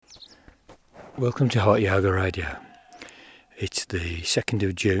Welcome to Heart Yoga Radio. It's the 2nd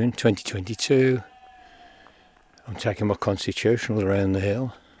of June 2022. I'm taking my constitutional around the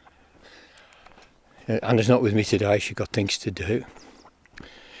hill. Anna's not with me today, she's got things to do.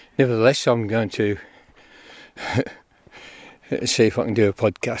 Nevertheless, I'm going to see if I can do a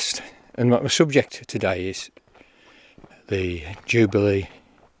podcast. And my subject today is the Jubilee,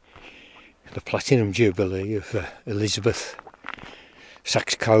 the Platinum Jubilee of Elizabeth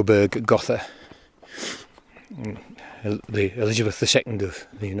Saxe-Coburg-Gotha, the Elizabeth II of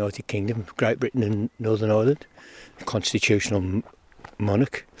the United Kingdom, Great Britain and Northern Ireland, constitutional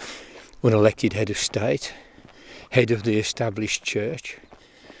monarch, unelected head of state, head of the established church,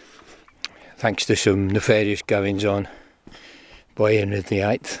 thanks to some nefarious goings on by Henry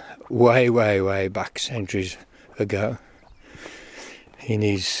VIII, way back centuries ago, in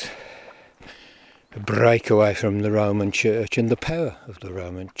his break away from the Roman Church and the power of the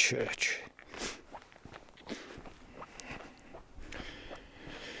Roman Church.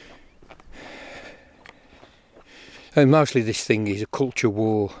 And mostly this thing is a culture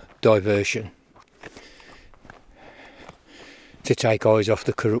war diversion to take eyes off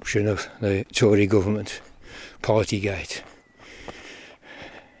the corruption of the Tory government, Partygate.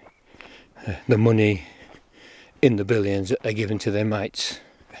 The money in the billions that they're given to their mates,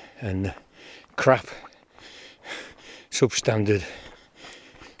 and crap, substandard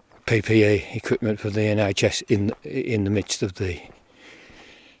PPE equipment for the NHS in the midst of the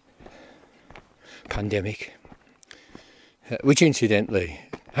pandemic, which incidentally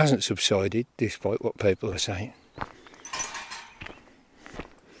hasn't subsided despite what people are saying.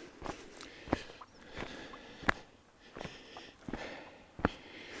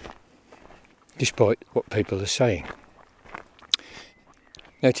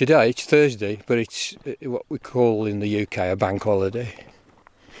 Now today it's Thursday, but it's what we call in the UK a bank holiday.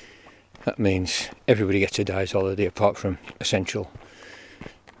 That means everybody gets a day's holiday apart from essential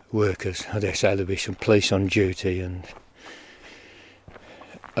workers. I dare say there'll be some police on duty and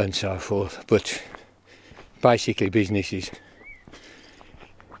so forth, but basically businesses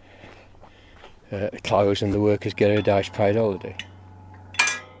close and the workers get a day's paid holiday.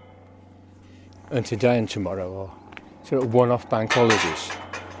 And today and tomorrow are sort of one-off bank holidays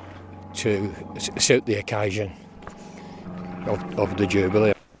to suit the occasion of the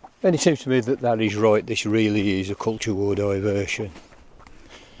Jubilee. And it seems to me that is right. This really is a culture war diversion.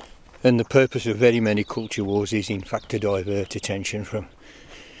 And the purpose of very many culture wars is in fact to divert attention from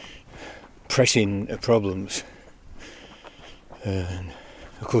pressing problems. And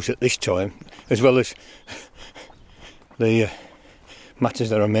of course at this time, as well as the matters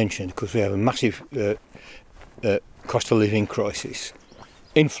that I mentioned, because we have a massive cost of living crisis,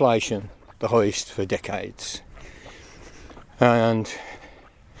 inflation, the highest for decades, and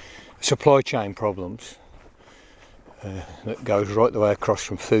supply chain problems that goes right the way across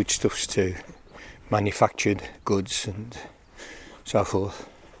from foodstuffs to manufactured goods and so forth,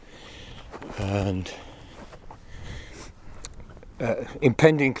 and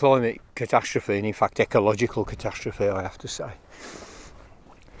impending climate catastrophe, and in fact ecological catastrophe, I have to say,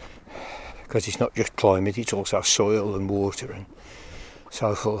 because it's not just climate, it's also soil and water and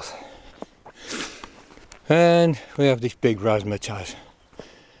so forth. And we have this big razzmatazz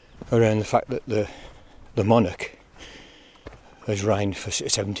around the fact that the monarch has reigned for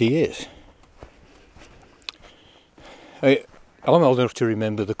 70 years. I'm old enough to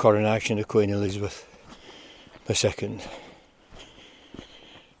remember the coronation of Queen Elizabeth II,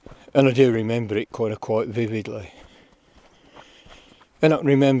 and I do remember it quite vividly. And I can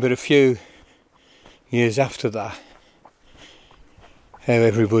remember a few years after that, how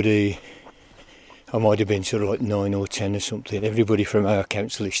everybody, I might have been sort of like 9 or 10 or something, everybody from our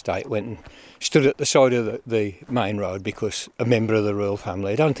council estate went and stood at the side of the main road because a member of the royal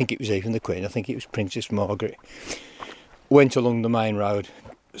family, I don't think it was even the Queen, I think it was Princess Margaret, went along the main road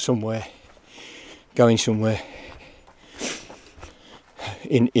going somewhere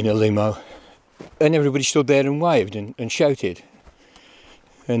in a limo, and everybody stood there and waved and shouted.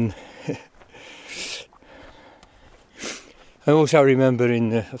 And I also remember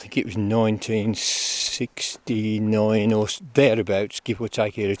I think it was 1969 or thereabouts, give or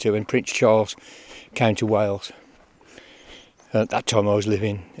take a year or two, when Prince Charles came to Wales. At that time I was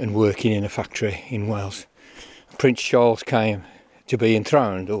living and working in a factory in Wales. Prince Charles came to be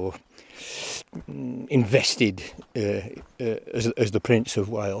enthroned or invested as the Prince of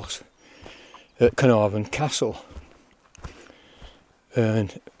Wales at Carnarvon Castle.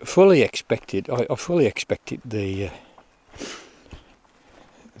 And I fully expected the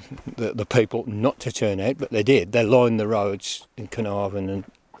people not to turn out, but they did. They lined the roads in Carnarvon and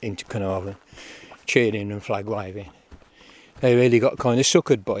into Carnarvon, cheering and flag waving. They really got kind of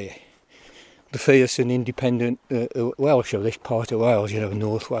suckered by it. The fierce and independent Welsh of this part of Wales,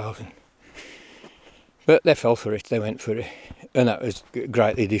 North Wales. But they fell for it, they went for it, and that was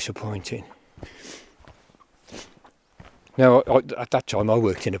greatly disappointing. Now, at that time I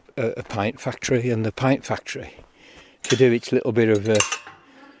worked in a paint factory, and the paint factory, to do its little bit of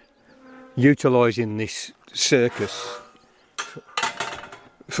utilising this circus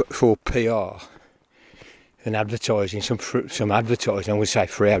for PR and advertising, some advertising, I would say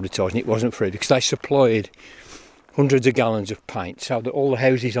free advertising, it wasn't free because they supplied hundreds of gallons of paint, so that all the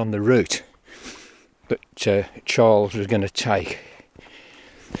houses on the route that Charles was going to take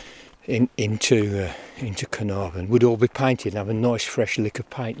into Carnarvon would all be painted and have a nice fresh lick of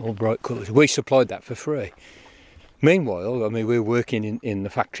paint, all bright colours. We supplied that for free. Meanwhile, we were working in the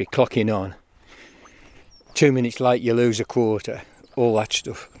factory, clocking on. 2 minutes late, you lose a quarter, all that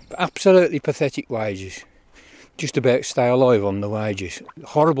stuff. Absolutely pathetic wages. Just about stay alive on the wages.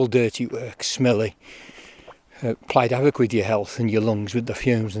 Horrible, dirty work, smelly. Played havoc with your health and your lungs with the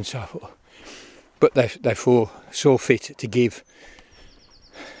fumes and so forth. But they saw fit to give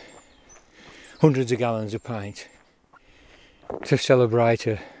hundreds of gallons of paint to celebrate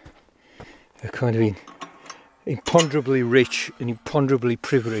a kind of imponderably rich and imponderably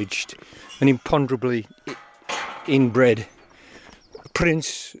privileged and imponderably inbred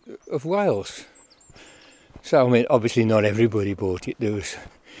Prince of Wales. So, obviously not everybody bought it. There was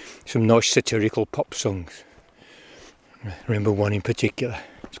some nice satirical pop songs. I remember one in particular.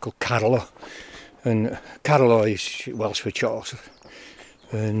 It's called Carlo. And Carlo is Welsh for Charles.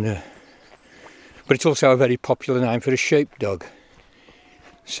 And but it's also a very popular name for a sheepdog.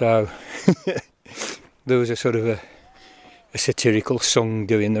 So there was a sort of a satirical song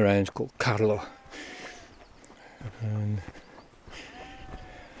doing the rounds called Carlo. And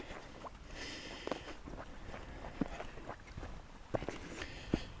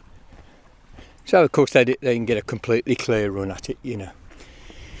so of course they didn't get a completely clear run at it,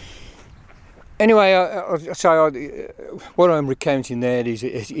 Anyway, what I'm recounting there is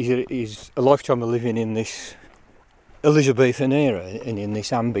a lifetime of living in this Elizabethan era and in this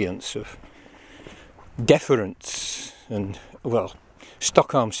ambience of deference and,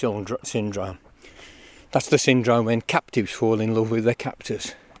 Stockholm syndrome. That's the syndrome when captives fall in love with their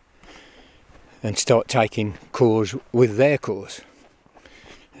captors and start taking cause with their cause.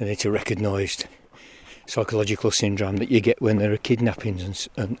 And it's a recognised psychological syndrome that you get when there are kidnappings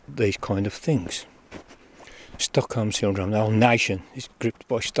and these kind of things. Stockholm syndrome, the whole nation is gripped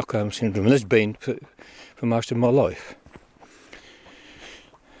by Stockholm syndrome, and has been for most of my life.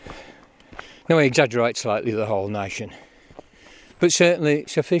 Now I exaggerate slightly the whole nation, but certainly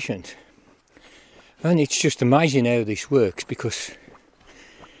sufficient. And it's just amazing how this works, because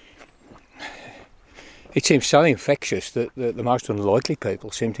it seems so infectious that the most unlikely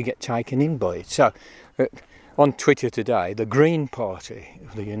people seem to get taken in by it. So, on Twitter today, the Green Party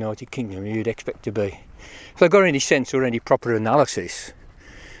of the United Kingdom, you'd expect to be, if they've got any sense or any proper analysis,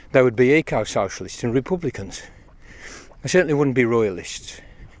 they would be eco-socialists and Republicans. They certainly wouldn't be royalists.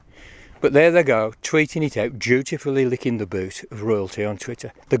 But there they go, tweeting it out, dutifully licking the boot of royalty on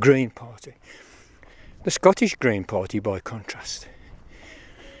Twitter. The Green Party. The Scottish Green Party, by contrast,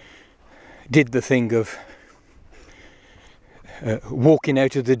 did the thing of walking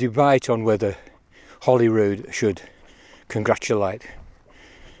out of the debate on whether Holyrood should congratulate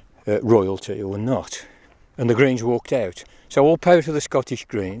royalty or not. And the Greens walked out. So all power to the Scottish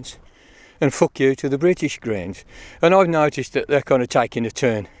Greens and fuck you to the British Greens. And I've noticed that they're kind of taking a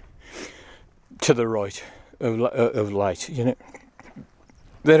turn to the right of late,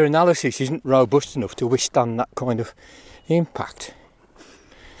 Their analysis isn't robust enough to withstand that kind of impact.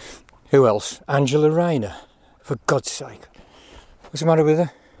 Who else? Angela Rayner, for God's sake. What's the matter with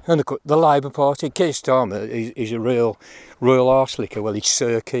her? And the Labour Party, Keir Starmer is a real arse licker. Well, he's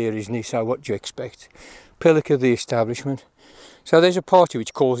Sir Keir, isn't he? So what do you expect? Pillock of the establishment. So there's a party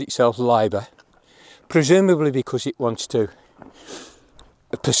which calls itself Labour, presumably because it wants to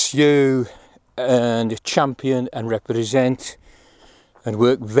pursue and champion and represent and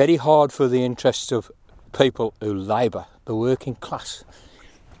work very hard for the interests of people who labour, the working class.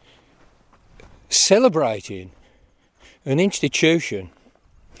 Celebrating an institution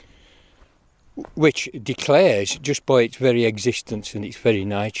which declares, just by its very existence and its very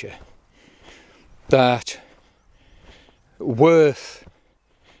nature, that worth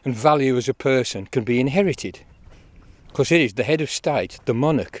and value as a person can be inherited. Because it is the head of state, the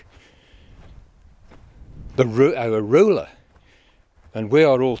monarch, our ruler, and we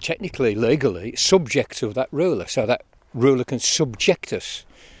are all technically, legally, subjects of that ruler, so that ruler can subject us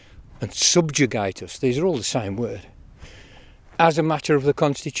and subjugate us, these are all the same word, as a matter of the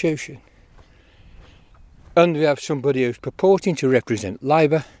Constitution. And we have somebody who's purporting to represent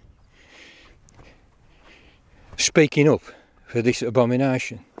Labour speaking up for this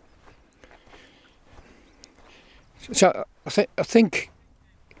abomination. So I think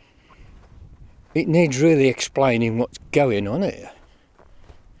it needs really explaining what's going on here.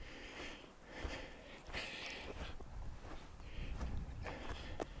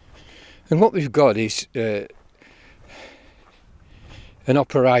 And what we've got is an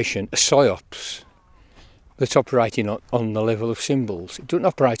operation, a PSYOPs, that's operating on the level of symbols. It doesn't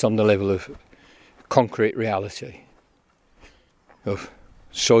operate on the level of concrete reality, of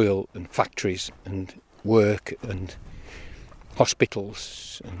soil and factories and work and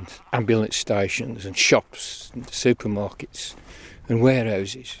hospitals and ambulance stations and shops and supermarkets and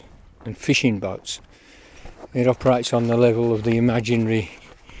warehouses and fishing boats. It operates on the level of the imaginary,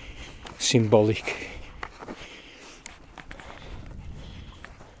 symbolic.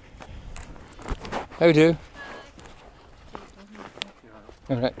 How do?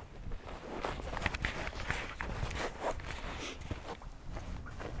 All right.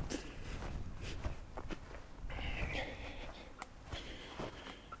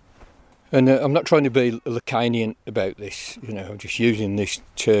 And I'm not trying to be Lacanian about this, I'm just using this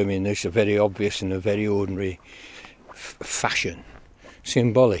term in this a very obvious and a very ordinary fashion,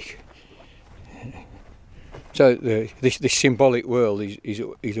 symbolic. So this symbolic world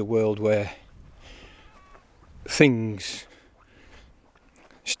is a world where things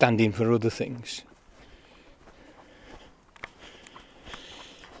stand in for other things.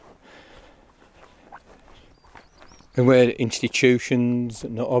 And where institutions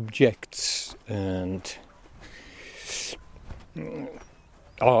and objects and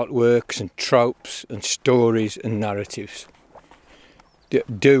artworks and tropes and stories and narratives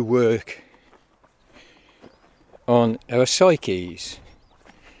do work on our psyches,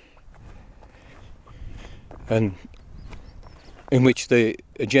 and in which the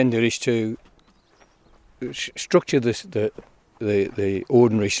agenda is to structure the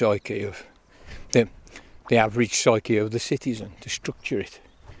ordinary psyche of the average psyche of the citizen, to structure it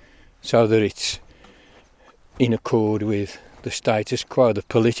so that it's in accord with the status quo, the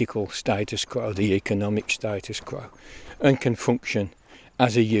political status quo, the economic status quo, and can function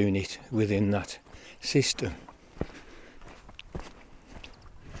as a unit within that system.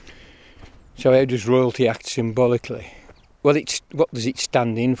 So how does royalty act symbolically? Well, what does it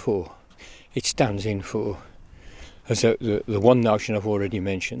stand in for? It stands in for, as the one notion I've already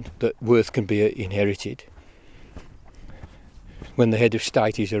mentioned, that worth can be inherited. When the head of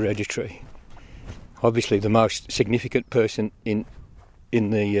state is hereditary, obviously the most significant person in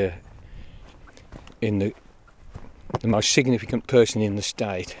the most significant person in the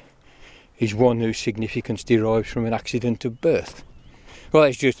state is one whose significance derives from an accident of birth. Well,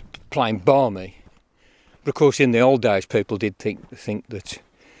 it's just plain balmy. But of course, in the old days, people did think that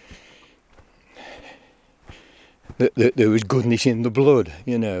there was goodness in the blood,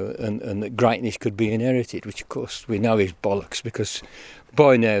 and that greatness could be inherited, which of course we know is bollocks, because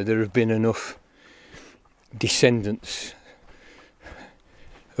by now there have been enough descendants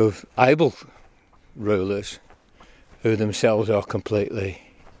of able rulers who themselves are completely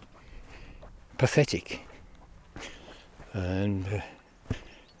pathetic and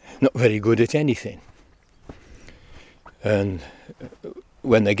not very good at anything. And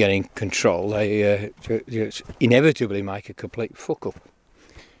when they get in control, they inevitably make a complete fuck up,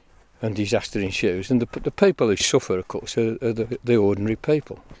 and disaster ensues. And the people who suffer, of course, are the ordinary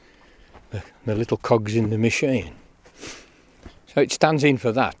people, the little cogs in the machine. So it stands in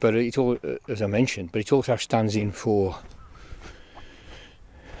for that, but it all, as I mentioned, but it also stands in for,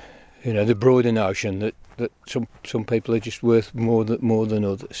 the broader notion that some people are just worth more than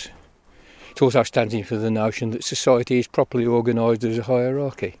others. It also stands in for the notion that society is properly organised as a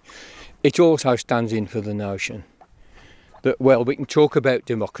hierarchy. It also stands in for the notion that, well, we can talk about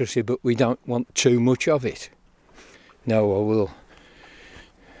democracy, but we don't want too much of it. No, I will.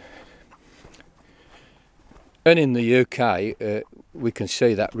 And in the UK, we can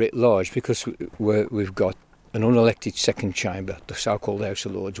see that writ large, because we've got an unelected second chamber, the so-called House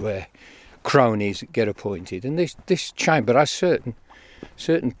of Lords, where cronies get appointed. And this chamber has certain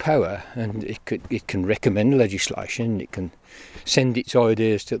power, and it can recommend legislation, it can send its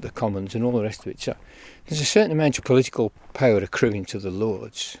ideas to the Commons and all the rest of it. So there's a certain amount of political power accruing to the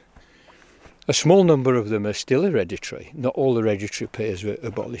Lords. A small number of them are still hereditary. Not all hereditary peers were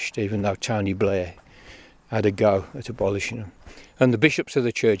abolished, even though Tony Blair had a go at abolishing them. And the bishops of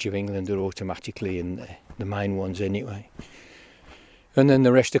the Church of England are automatically in there, the main ones anyway. and then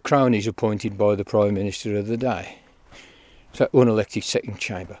the rest are cronies appointed by the Prime Minister of the day. So unelected second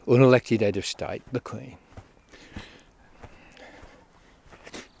chamber, unelected head of state, the Queen.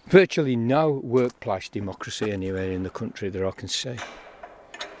 Virtually no workplace democracy anywhere in the country that I can see.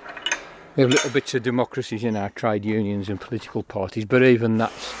 We have little bits of democracies in our trade unions and political parties, but even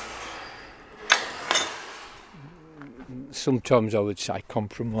that's sometimes I would say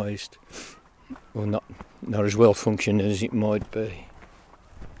compromised, or not as well functioning as it might be.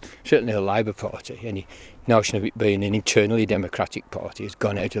 Certainly the Labour Party, any notion of it being an internally democratic party has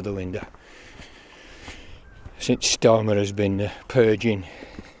gone out of the window since Starmer has been purging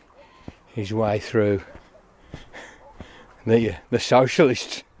his way through the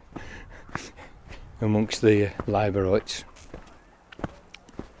socialists amongst the Labourites.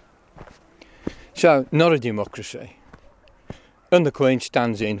 So, not a democracy. And the Queen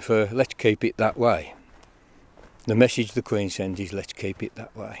stands in for let's keep it that way. The message the Queen sends is let's keep it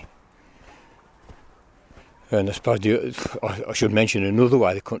that way. And I suppose I should mention another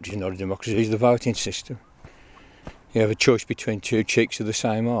way the country is not a democracy is the voting system. You have a choice between two cheeks of the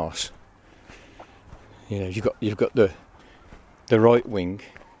same arse. You know, you've got the right wing,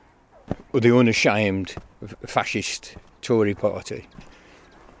 or the unashamed fascist Tory party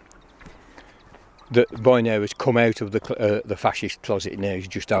that by now has come out of the fascist closet. Now is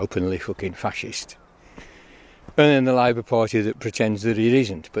just openly fucking fascist. And then the Labour Party that pretends that it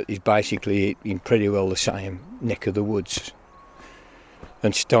isn't, but is basically in pretty well the same neck of the woods.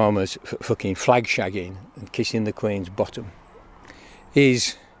 And Starmer's fucking flag shagging and kissing the Queen's bottom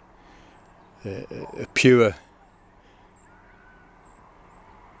is a pure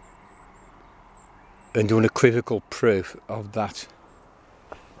and unequivocal proof of that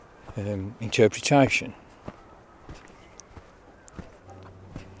interpretation.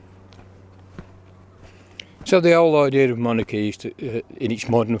 So the whole idea of monarchy is in its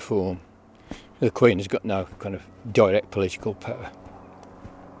modern form, the Queen has got no kind of direct political power.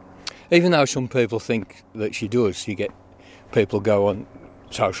 Even though some people think that she does, you get people go on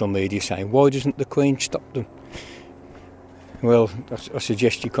social media saying, why doesn't the Queen stop them? Well, I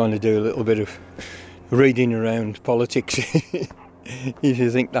suggest you kind of do a little bit of reading around politics if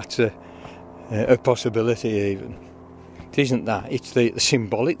you think that's a possibility even. It isn't that, it's the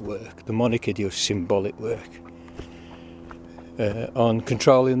symbolic work. The monarchy does symbolic work on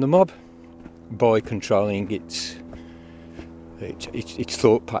controlling the mob by controlling its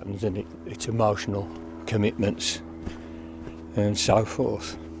thought patterns and its emotional commitments and so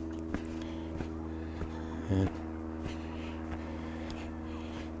forth.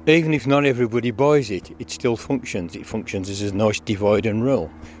 Even if not everybody buys it, it still functions. It functions as a nice divide and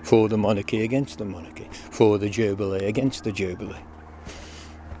rule for the monarchy against the monarchy, for the Jubilee against the Jubilee.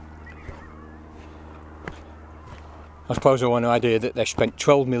 I suppose I want to add here that they spent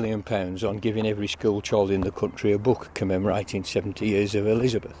 £12 million on giving every school child in the country a book commemorating 70 years of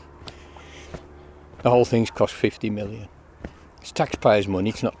Elizabeth. The whole thing's cost £50 million. It's taxpayers'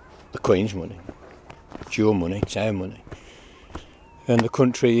 money, it's not the Queen's money. It's your money, it's our money. And the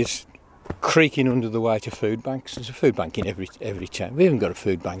country is creaking under the weight of food banks. There's a food bank in every town. We haven't got a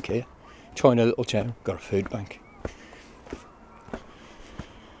food bank here. China little town, got a food bank.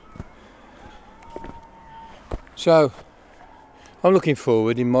 So, I'm looking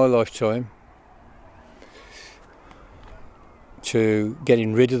forward in my lifetime to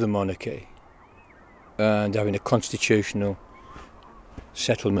getting rid of the monarchy and having a constitutional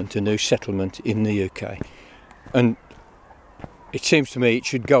settlement, a new settlement in the UK. And it seems to me it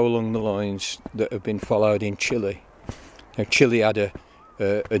should go along the lines that have been followed in Chile. Now, Chile had a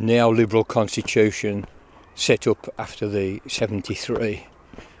neoliberal constitution set up after the 73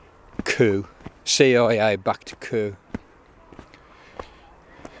 coup, CIA-backed coup,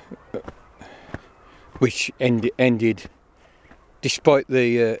 which ended, despite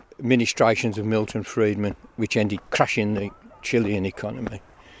the ministrations of Milton Friedman, which ended crashing the Chilean economy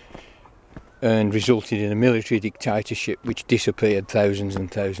and resulted in a military dictatorship which disappeared thousands and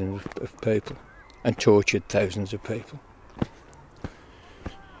thousands of people and tortured thousands of people.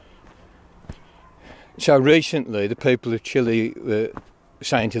 So recently the people of Chile were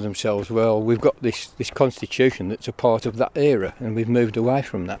saying to themselves, well, we've got this constitution that's a part of that era and we've moved away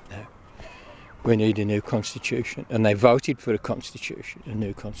from that now. We need a new constitution. And they voted for a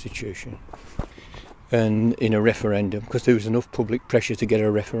new constitution, and in a referendum, because there was enough public pressure to get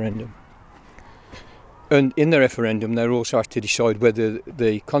a referendum. And in the referendum, they also had to decide whether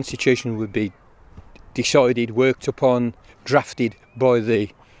the constitution would be decided, worked upon, drafted by the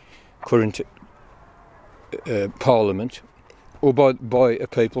current parliament, or by a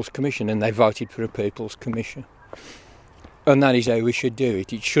People's Commission, and they voted for a People's Commission. And that is how we should do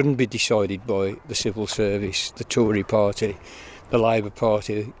it. It shouldn't be decided by the civil service, the Tory party, the Labour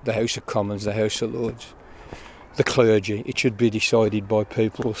Party, the House of Commons, the House of Lords, the clergy. It should be decided by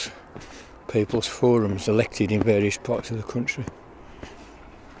people's forums elected in various parts of the country.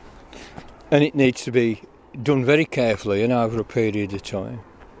 And it needs to be done very carefully and over a period of time.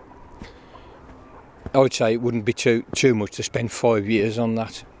 I would say it wouldn't be too much to spend 5 years on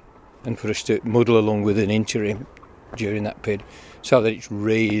that and for us to muddle along with an interim during that period so that it's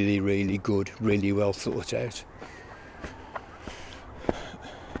really, really good, really well thought out.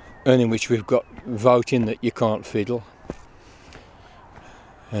 And in which we've got voting that you can't fiddle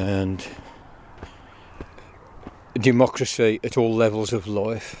and democracy at all levels of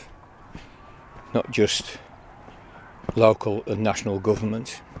life, not just local and national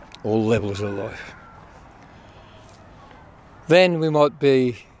government, all levels of life. Then we might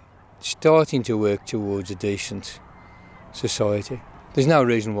be starting to work towards a decent society. There's no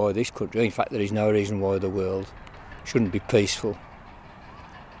reason why this country, in fact there is no reason why the world shouldn't be peaceful.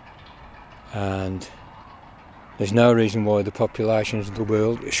 And there's no reason why the populations of the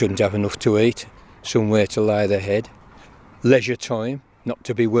world shouldn't have enough to eat, somewhere to lay their head. Leisure time, not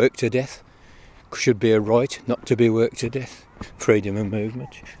to be worked to death, should be a right not to be worked to death. Freedom of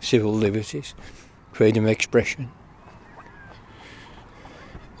movement, civil liberties, freedom of expression.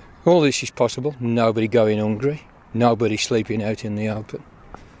 All this is possible, nobody going hungry, nobody sleeping out in the open.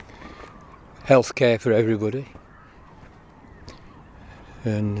 Health care for everybody.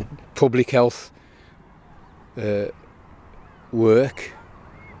 And public health work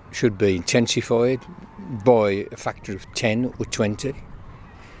should be intensified by a factor of 10 or 20.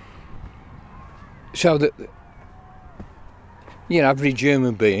 So that your average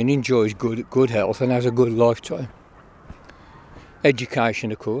human being enjoys good health and has a good lifetime.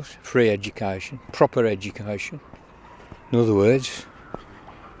 Education, of course, free education, proper education. In other words,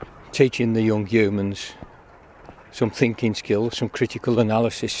 teaching the young humans some thinking skills, some critical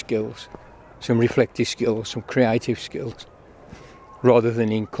analysis skills, some reflective skills, some creative skills, rather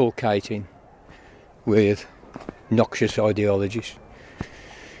than inculcating with noxious ideologies.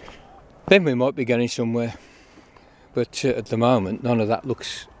 Then we might be getting somewhere, but at the moment none of that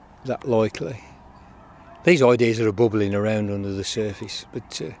looks that likely. These ideas are bubbling around under the surface,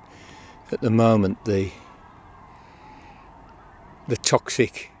 but at the moment the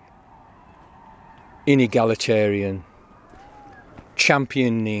toxic, inegalitarian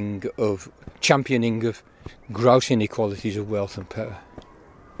championing of gross inequalities of wealth and power,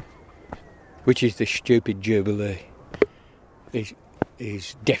 which is the stupid jubilee,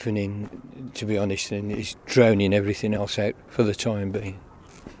 is deafening, to be honest, and is drowning everything else out for the time being.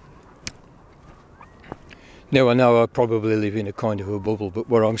 Now I know I probably live in a kind of a bubble, but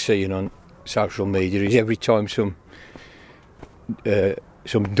what I'm seeing on social media is every time some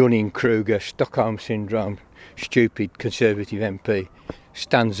Dunning-Kruger, Stockholm Syndrome, stupid Conservative MP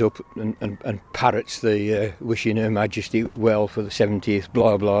stands up and parrots the wishing Her Majesty well for the 70th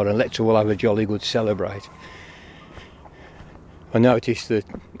blah blah and let's all have a jolly good celebrate. I notice that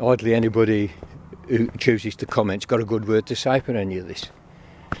hardly anybody who chooses to comment's got a good word to say for any of this.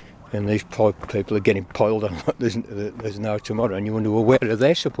 And these people are getting piled on like there's no tomorrow, and you wonder, well, where are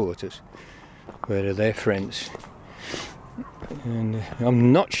their supporters? Where are their friends? And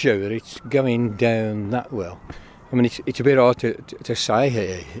I'm not sure it's going down that well. I mean, it's a bit hard to say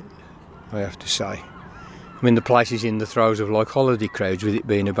here, I have to say. I mean, the place is in the throes of like holiday crowds, with it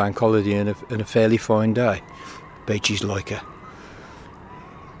being a bank holiday and a fairly fine day. The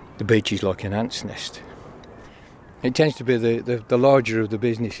beach is like an ant's nest. It tends to be the larger of the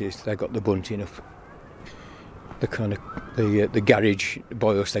businesses. They got the bunting up. The kind of the garage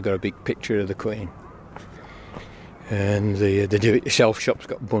by us, they got a big picture of the Queen, and the do-it-yourself shop's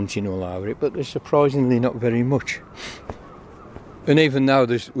got bunting all over it. But there's surprisingly not very much. And even now,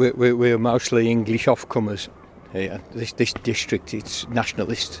 we're mostly English offcomers here. This district, it's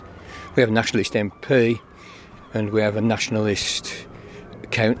nationalist. We have a nationalist MP, and we have a nationalist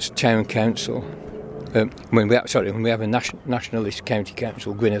town council. When we have a nationalist county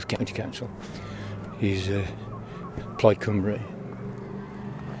council, Gwynedd County Council, is Plaid Cymru.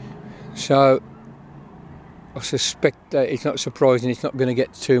 So I suspect that it's not surprising it's not going to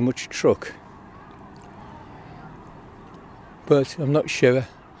get too much truck. But I'm not sure.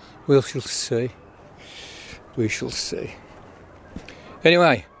 We shall see. We shall see.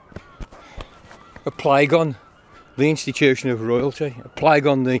 Anyway, a plague on the institution of royalty, a plague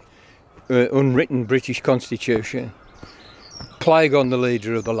on the unwritten British Constitution, a plague on the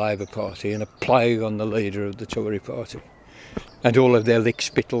leader of the Labour Party, and a plague on the leader of the Tory Party, and all of their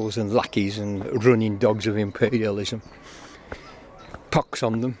lick-spittles and lackeys and running dogs of imperialism. pox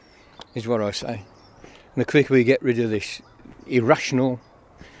on them, is what I say. And the quicker we get rid of this irrational,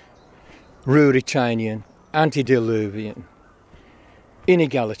 Ruritanian, antediluvian,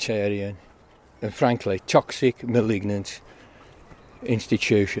 inegalitarian, and frankly toxic, malignant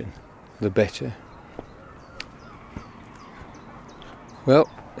institution, the better. Well,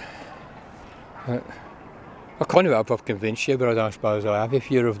 I kind of hope I've convinced you, but I don't suppose I have if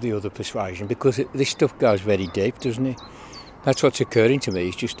you're of the other persuasion, because this stuff goes very deep, doesn't it? That's what's occurring to me,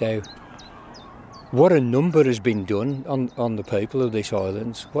 is just what a number has been done on the people of these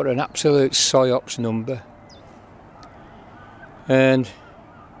islands. What an absolute psyops number. And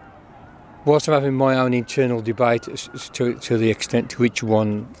whilst I'm having my own internal debate as to the extent to which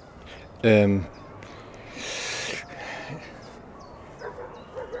one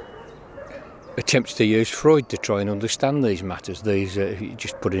attempts to use Freud to try and understand these matters, these,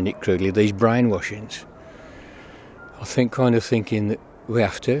 just putting it crudely, these brainwashings, I think kind of thinking that we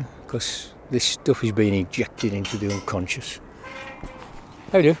have to, because this stuff is being injected into the unconscious.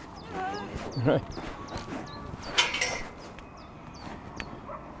 How do you do? Right.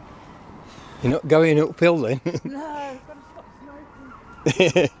 You're not going uphill then? No, I've got to stop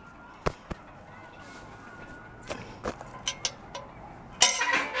smoking.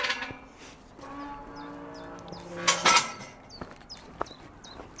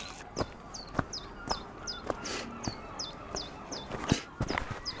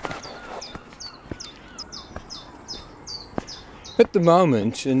 At the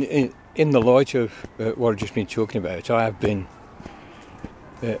moment, and in the light of what I've just been talking about, I have been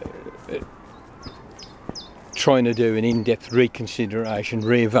trying to do an in-depth reconsideration,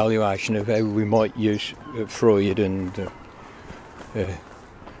 re-evaluation of how we might use Freud and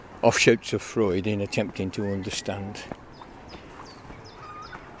offshoots of Freud in attempting to understand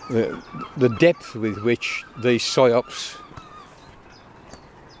the depth with which these psyops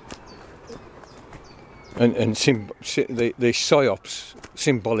and the psyops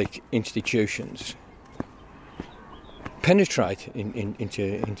symbolic institutions penetrate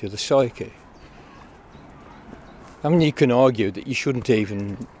into the psyche. I mean, you can argue that you shouldn't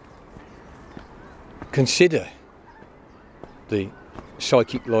even consider the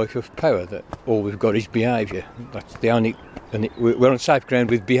psychic life of power, that all we've got is behaviour. That's the only, and we're on safe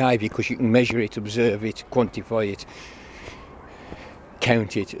ground with behaviour because you can measure it, observe it, quantify it,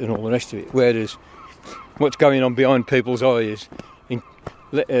 count it, and all the rest of it. Whereas what's going on behind people's eyes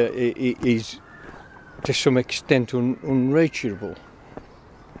is to some extent unreachable,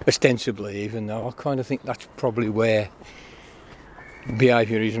 ostensibly, even though I kind of think that's probably where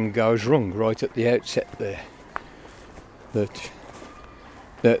behaviourism goes wrong, right at the outset there. That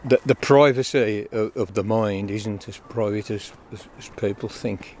the privacy of the mind isn't as private as people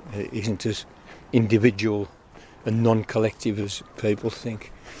think. It isn't as individual and non-collective as people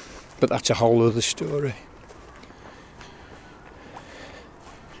think. But that's a whole other story.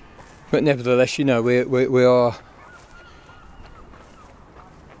 But nevertheless, you know, we are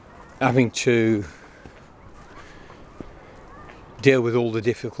having to deal with all the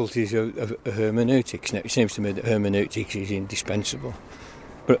difficulties of hermeneutics. Now, it seems to me that hermeneutics is indispensable,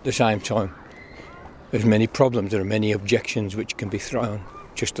 but at the same time, there's many problems, there are many objections which can be thrown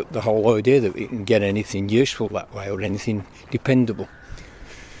just at the whole idea that we can get anything useful that way or anything dependable.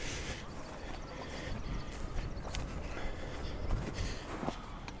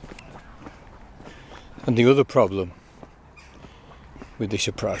 And the other problem with this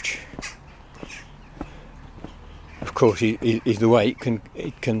approach, of course, is the way it can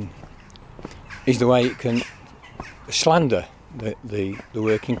slander the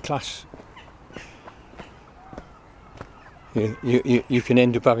working class. You can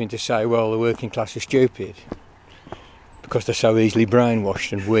end up having to say, well, the working class is stupid because they're so easily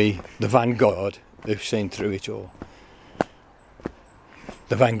brainwashed, and we, the vanguard, who've seen through it all,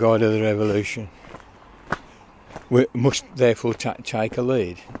 the vanguard of the revolution, we must therefore take a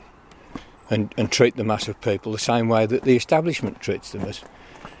lead and treat the mass of people the same way that the establishment treats them, as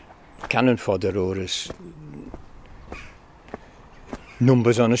cannon fodder or as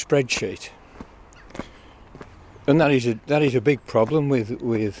numbers on a spreadsheet. And that is a big problem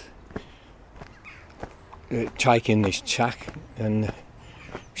with taking this tack. And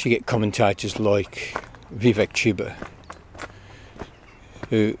you get commentators like Vivek Chiba,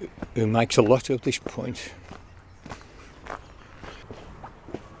 who makes a lot of this point.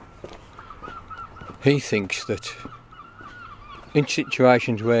 He thinks that in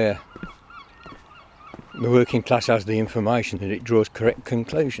situations where the working class has the information, that it draws correct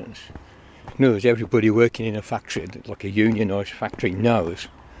conclusions. In other words, everybody working in a factory, like a unionised factory, knows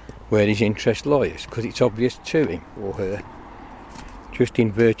where his interest lies because it's obvious to him or her. just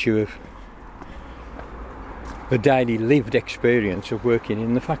in virtue of the daily lived experience of working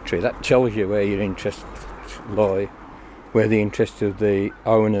in the factory. That tells you where your interests lie, where the interests of the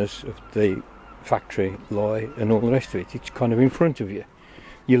owners of the factory lie, and all the rest of it. It's kind of in front of you.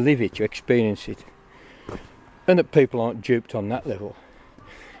 You live it, you experience it. And that people aren't duped on that level.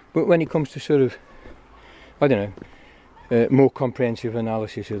 But when it comes to sort of, I don't know, more comprehensive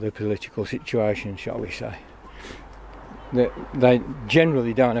analysis of the political situation, shall we say, they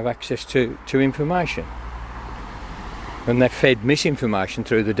generally don't have access to information. And they're fed misinformation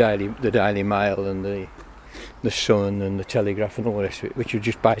through the Daily Mail and the Sun and the Telegraph and all the rest of it, which are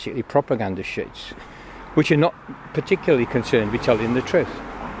just basically propaganda sheets, which are not particularly concerned with telling the truth.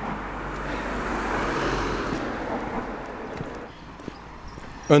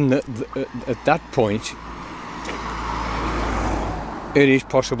 And at that point, it is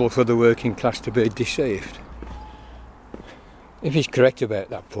possible for the working class to be deceived. If he's correct about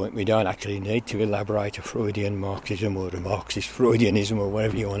that point, we don't actually need to elaborate a Freudian Marxism or a Marxist Freudianism or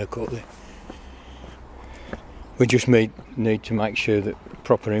whatever you want to call it. We just need to make sure that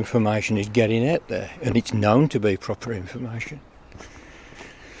proper information is getting out there, and it's known to be proper information.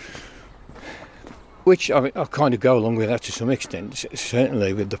 Which I kind of go along with that to some extent,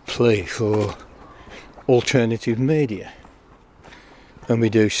 certainly with the plea for alternative media. And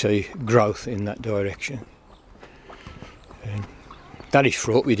we do see growth in that direction. That is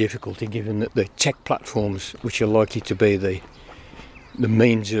fraught with difficulty, given that the tech platforms, which are likely to be the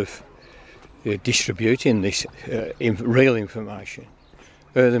means of distributing this real information,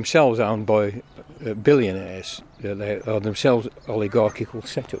 are themselves owned by billionaires. They are themselves oligarchical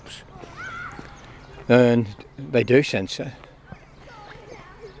setups. And they do censor.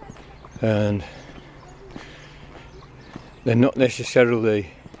 And they're not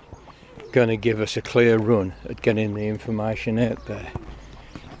necessarily going to give us a clear run at getting the information out there,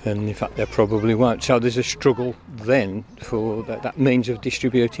 and in fact they probably won't. So there's a struggle then for that means of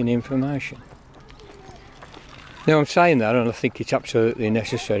distributing information. Now I'm saying that, and I think it's absolutely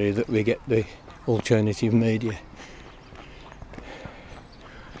necessary that we get the alternative media,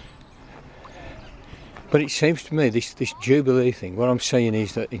 but it seems to me this Jubilee thing, what I'm saying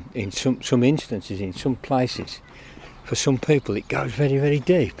is that in some instances, in some places, for some people it goes very, very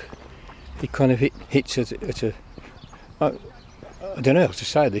deep. It kind of hits at a I don't know how to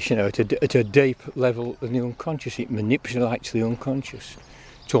say this, at a deep level of the unconscious. It manipulates the unconscious.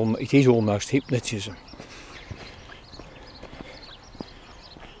 It is almost hypnotism.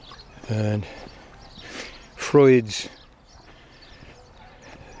 And Freud's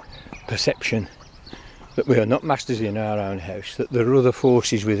perception that we are not masters in our own house, that there are other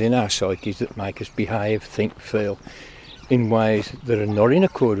forces within our psyches that make us behave, think, feel in ways that are not in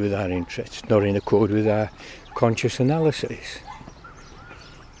accord with our interests, not in accord with our conscious analyses,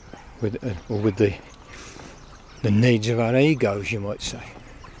 with the needs of our egos, you might say.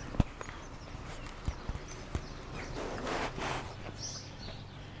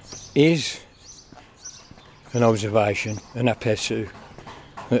 Is an observation, an aperçu,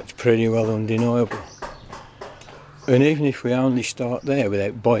 that's pretty well undeniable. And even if we only start there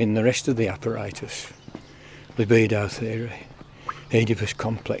without buying the rest of the apparatus, libido theory, Oedipus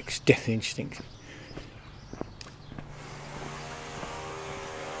complex, death instinct,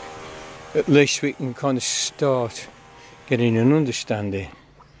 at least we can kind of start getting an understanding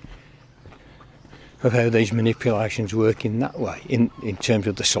of how these manipulations work in that way, in terms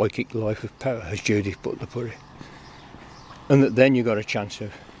of the psychic life of power, as Judith Butler put it. And that then you've got a chance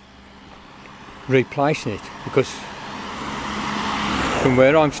of replacing it, because from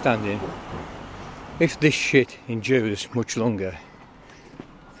where I'm standing, if this shit endures much longer,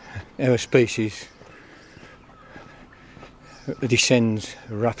 our species descends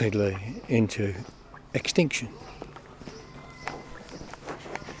rapidly into extinction.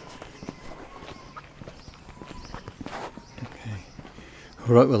 Okay.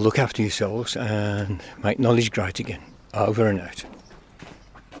 Alright, well, look after yourselves and make knowledge great again. Over and out.